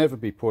never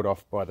be put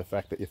off by the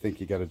fact that you think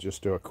you're going to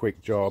just do a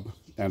quick job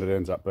and it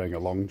ends up being a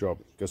long job.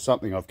 Because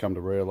something I've come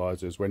to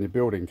realise is when you're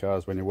building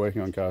cars, when you're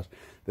working on cars,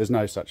 there's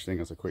no such thing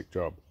as a quick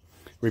job.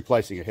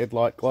 Replacing a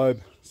headlight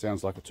globe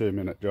sounds like a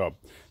 2-minute job.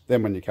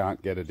 Then when you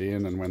can't get it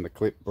in and when the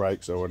clip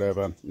breaks or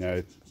whatever, you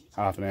know,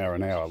 half an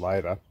hour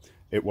later,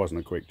 it wasn't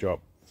a quick job.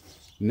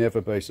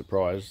 Never be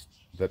surprised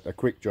that a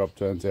quick job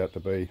turns out to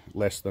be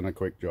less than a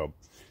quick job.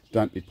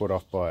 Don't be put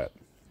off by it.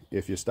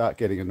 If you start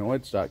getting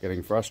annoyed, start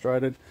getting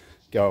frustrated,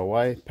 go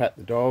away, pat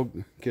the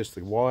dog, kiss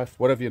the wife,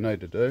 whatever you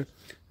need to do,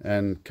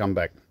 and come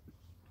back.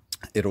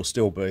 It'll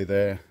still be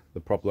there. The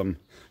problem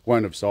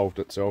won't have solved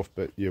itself,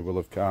 but you will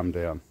have calmed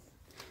down.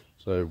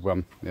 So,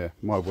 yeah,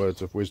 my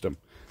words of wisdom.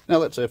 Now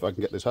let's see if I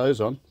can get this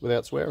hose on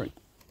without swearing.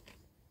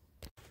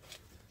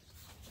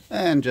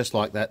 And just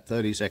like that,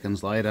 30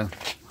 seconds later,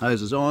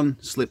 hose is on,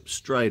 slipped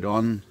straight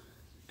on,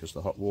 because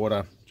the hot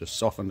water just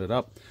softened it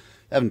up.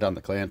 Haven't done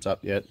the clamps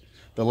up yet.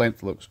 The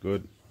length looks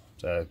good,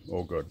 so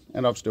all good.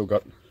 And I've still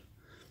got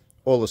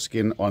all the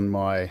skin on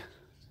my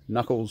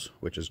knuckles,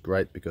 which is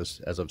great because,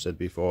 as I've said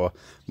before,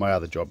 my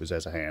other job is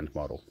as a hand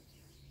model.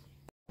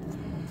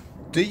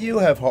 Do you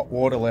have hot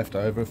water left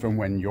over from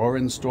when you're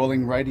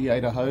installing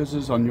radiator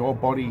hoses on your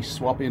body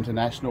swap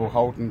International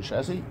Holden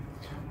chassis?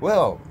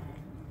 Well,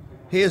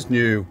 here's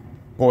new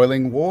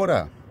boiling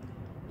water.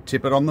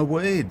 Tip it on the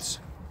weeds.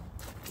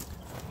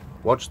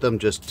 Watch them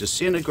just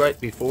disintegrate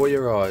before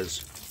your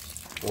eyes,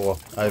 or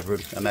over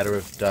a matter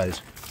of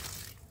days.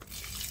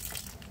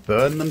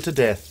 Burn them to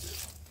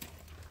death.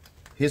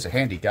 Here's a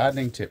handy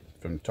gardening tip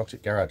from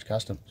Toxic Garage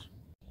Customs.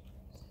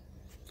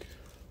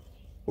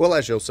 Well,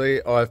 as you'll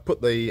see, I've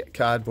put the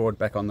cardboard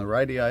back on the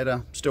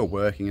radiator, still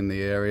working in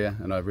the area,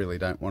 and I really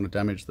don't want to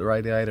damage the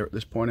radiator at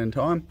this point in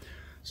time.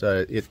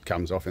 So it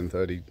comes off in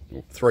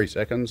 3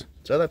 seconds,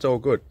 so that's all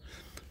good.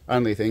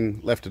 Only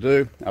thing left to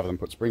do, other than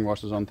put spring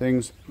washers on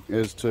things,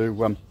 is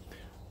to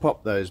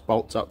pop those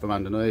bolts up from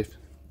underneath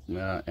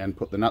and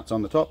put the nuts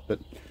on the top, but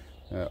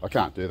I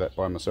can't do that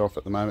by myself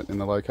at the moment in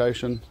the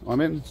location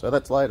I'm in, so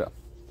that's later.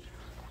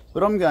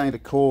 But I'm going to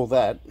call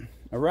that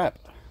a wrap.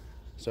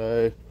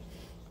 So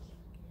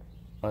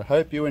I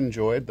hope you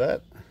enjoyed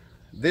that.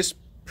 This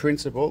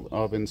principle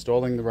of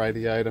installing the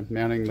radiator,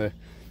 mounting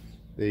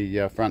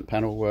the front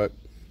panel work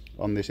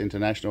on this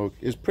International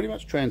is pretty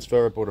much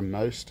transferable to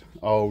most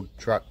old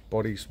truck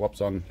body swaps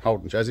on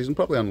Holden chassis, and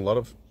probably on a lot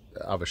of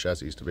other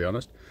chassis, to be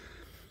honest.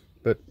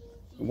 But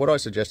what I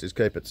suggest is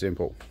keep it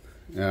simple.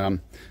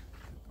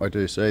 I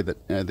do see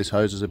that this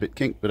hose is a bit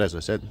kinked, but as I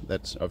said,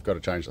 I've got to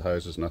change the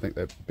hoses, and I think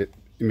they're a bit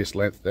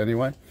mislengthed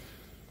anyway.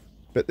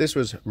 But this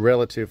was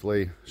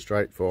relatively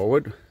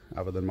straightforward,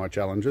 other than my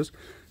challenges,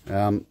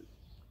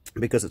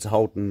 because it's a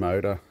Holden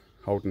motor,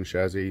 Holden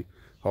chassis,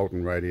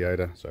 Holden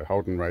radiator, so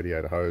Holden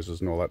radiator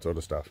hoses and all that sort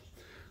of stuff.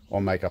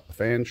 I'll make up the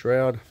fan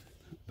shroud.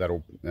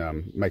 That'll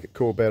make it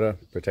cool better,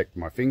 protect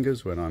my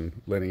fingers when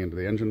I'm leaning into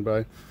the engine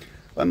bay.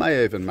 I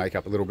may even make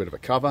up a little bit of a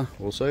cover,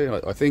 we'll see.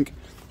 I think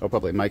I'll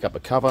probably make up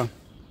a cover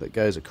that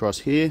goes across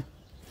here,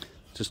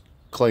 just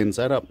cleans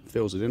that up,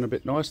 fills it in a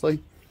bit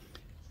nicely.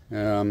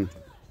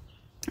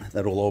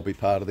 That'll all be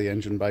part of the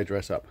engine bay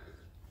dress up.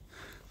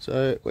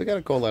 So we're going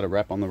to call that a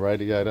wrap on the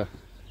radiator,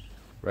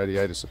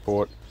 radiator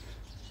support,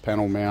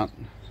 panel mount,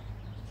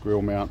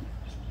 grill mount,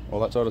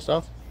 all that sort of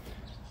stuff.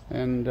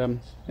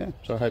 And yeah,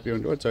 so I hope you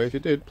enjoyed. So if you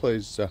did,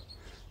 please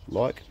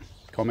like,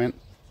 comment,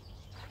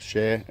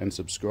 share and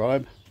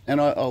subscribe.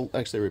 And I'll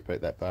actually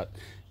repeat that part.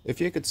 If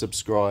you could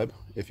subscribe,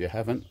 if you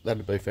haven't,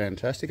 that'd be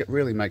fantastic. It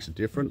really makes a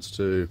difference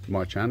to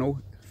my channel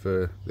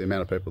for the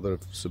amount of people that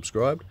have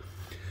subscribed.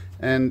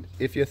 And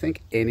if you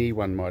think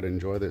anyone might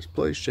enjoy this,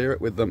 please share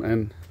it with them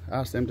and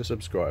ask them to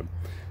subscribe.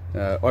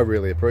 I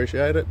really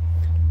appreciate it.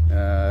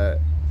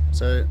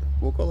 So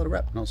we'll call it a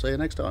wrap, and I'll see you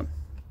next time.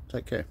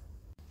 Take care.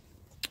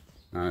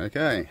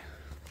 Okay,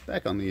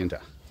 back on the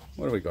Inter.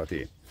 What have we got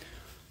here?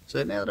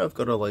 So now that I've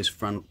got all these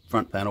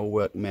front panel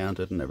work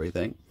mounted and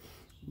everything,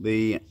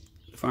 the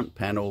front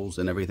panels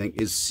and everything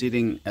is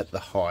sitting at the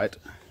height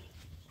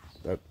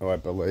that I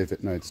believe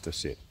it needs to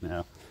sit.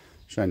 Now,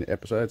 shown you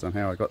episodes on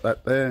how I got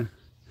that there.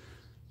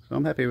 So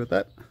I'm happy with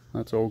that.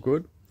 That's all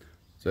good.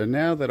 So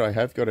now that I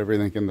have got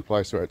everything in the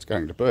place where it's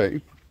going to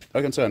be,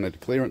 I can say I need to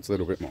clearance a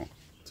little bit more.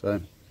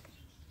 So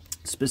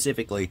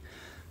specifically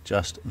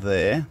just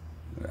there,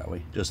 where are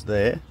we? Just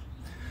there,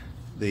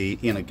 the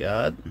inner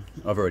guard,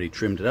 I've already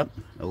trimmed it up,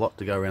 a lot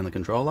to go around the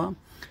control arm.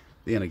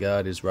 The inner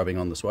guard is rubbing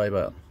on the sway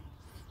bar.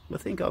 I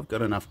think I've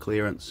got enough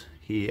clearance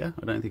here.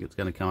 I don't think it's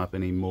going to come up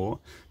any more,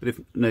 but if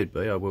need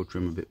be I will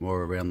trim a bit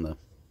more around the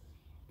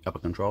upper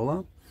control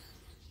arm.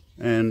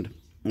 And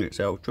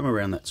so I'll trim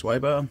around that sway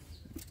bar.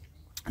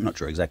 I'm not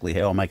sure exactly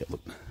how I'll make it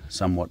look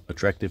somewhat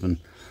attractive and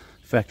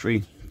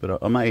factory,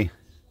 but I may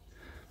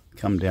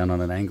come down on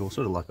an angle,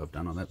 sort of like I've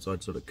done on that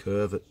side, sort of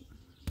curve it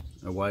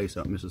away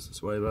so it misses the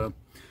sway bar.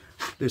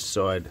 This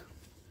side,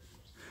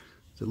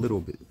 it's a little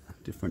bit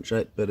different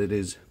shape, but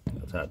it's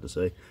hard to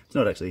see. It's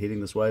not actually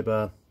hitting the sway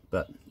bar,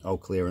 but I'll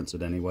clearance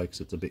it anyway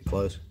because it's a bit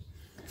close.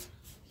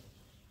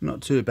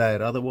 Not too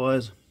bad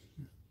otherwise.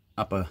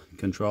 Upper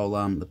control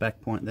arm, the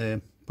back point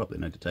there, probably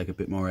need to take a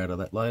bit more out of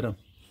that later.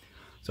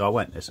 So I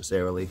won't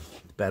necessarily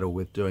battle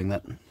with doing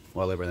that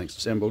while everything's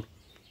assembled.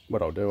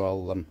 What I'll do,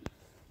 I'll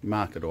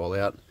mark it all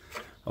out.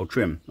 I'll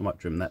trim, I might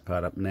trim that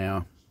part up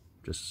now,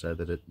 just so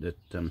that it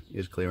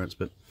is clearance,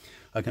 but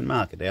I can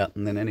mark it out,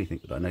 and then anything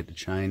that I need to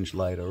change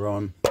later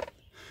on,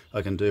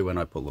 I can do when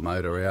I pull the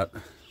motor out,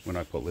 when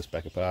I pull this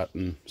back apart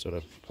and sort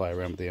of play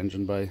around with the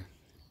engine bay,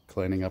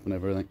 cleaning up and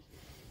everything.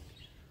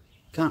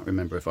 Can't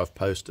remember if I've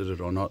posted it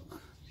or not.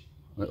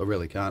 I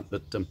really can't,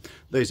 but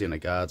these inner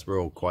guards were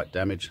all quite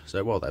damaged,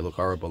 so while they look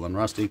horrible and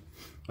rusty,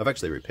 I've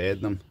actually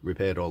repaired them,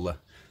 repaired all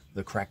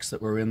the cracks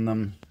that were in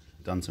them,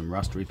 done some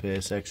rust repair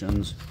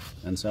sections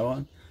and so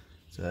on.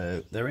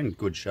 So they're in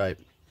good shape.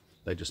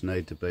 They just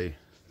need to be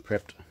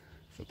prepped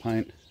for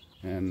paint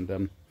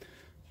and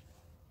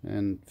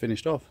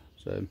finished off.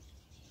 So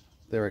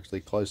they're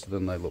actually closer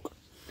than they look.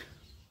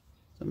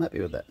 So I'm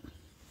happy with that.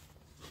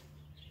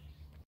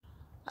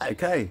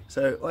 Okay,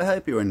 so I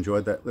hope you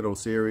enjoyed that little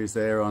series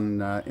there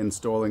on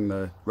installing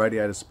the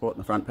radiator support in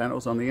the front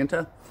panels on the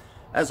Inter.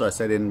 As I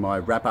said in my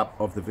wrap-up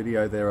of the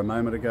video there a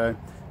moment ago,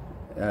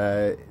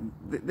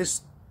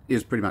 this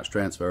is pretty much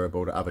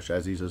transferable to other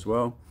chassis as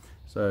well.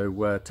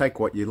 So take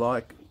what you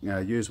like,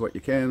 use what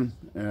you can.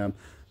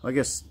 I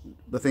guess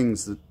the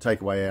things that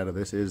take away out of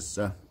this is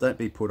don't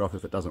be put off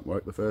if it doesn't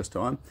work the first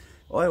time.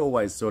 I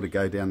always sort of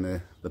go down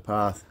the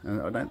path,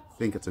 and I don't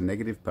think it's a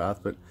negative path,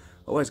 but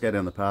I always go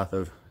down the path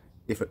of,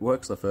 if it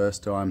works the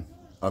first time,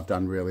 I've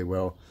done really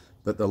well,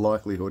 but the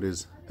likelihood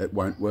is it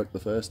won't work the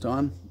first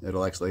time.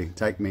 It'll actually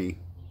take me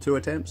 2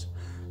 attempts,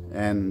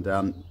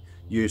 and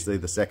usually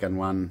the second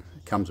one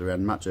comes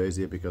around much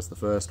easier because the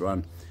first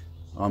one,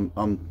 I'm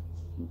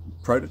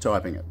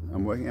prototyping it.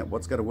 I'm working out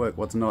what's going to work,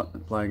 what's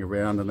not, playing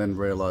around, and then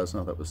realise,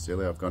 oh, that was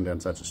silly, I've gone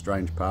down such a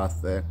strange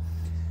path there.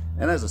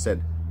 And as I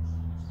said,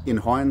 in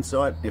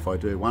hindsight, if I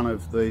do one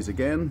of these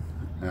again,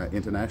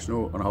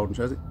 International on a Holden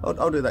chassis,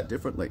 I'll do that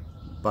differently.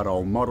 But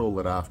I'll model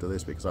it after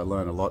this because I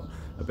learn a lot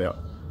about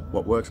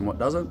what works and what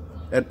doesn't.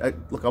 And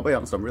look, I'll be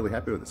honest, I'm really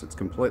happy with this. It's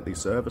completely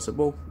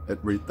serviceable.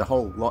 The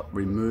whole lot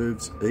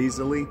removes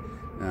easily.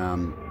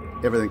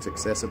 Everything's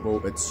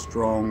accessible. It's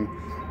strong.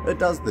 It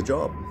does the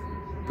job.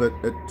 But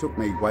it took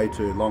me way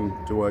too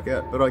long to work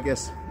out. But I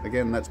guess,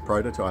 again, that's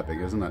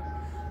prototyping, isn't it?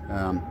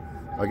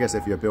 I guess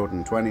if you're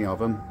building 20 of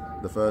them,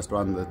 the first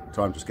one, the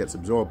time just gets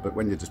absorbed. But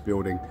when you're just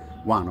building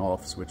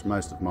one-offs, which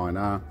most of mine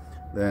are,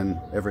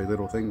 then every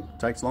little thing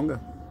takes longer.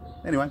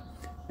 Anyway,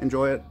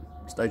 enjoy it.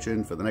 Stay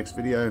tuned for the next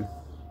video.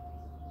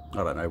 I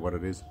don't know what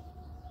it is.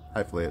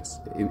 Hopefully it's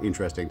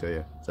interesting to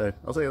you. So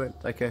I'll see you then.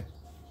 Take care.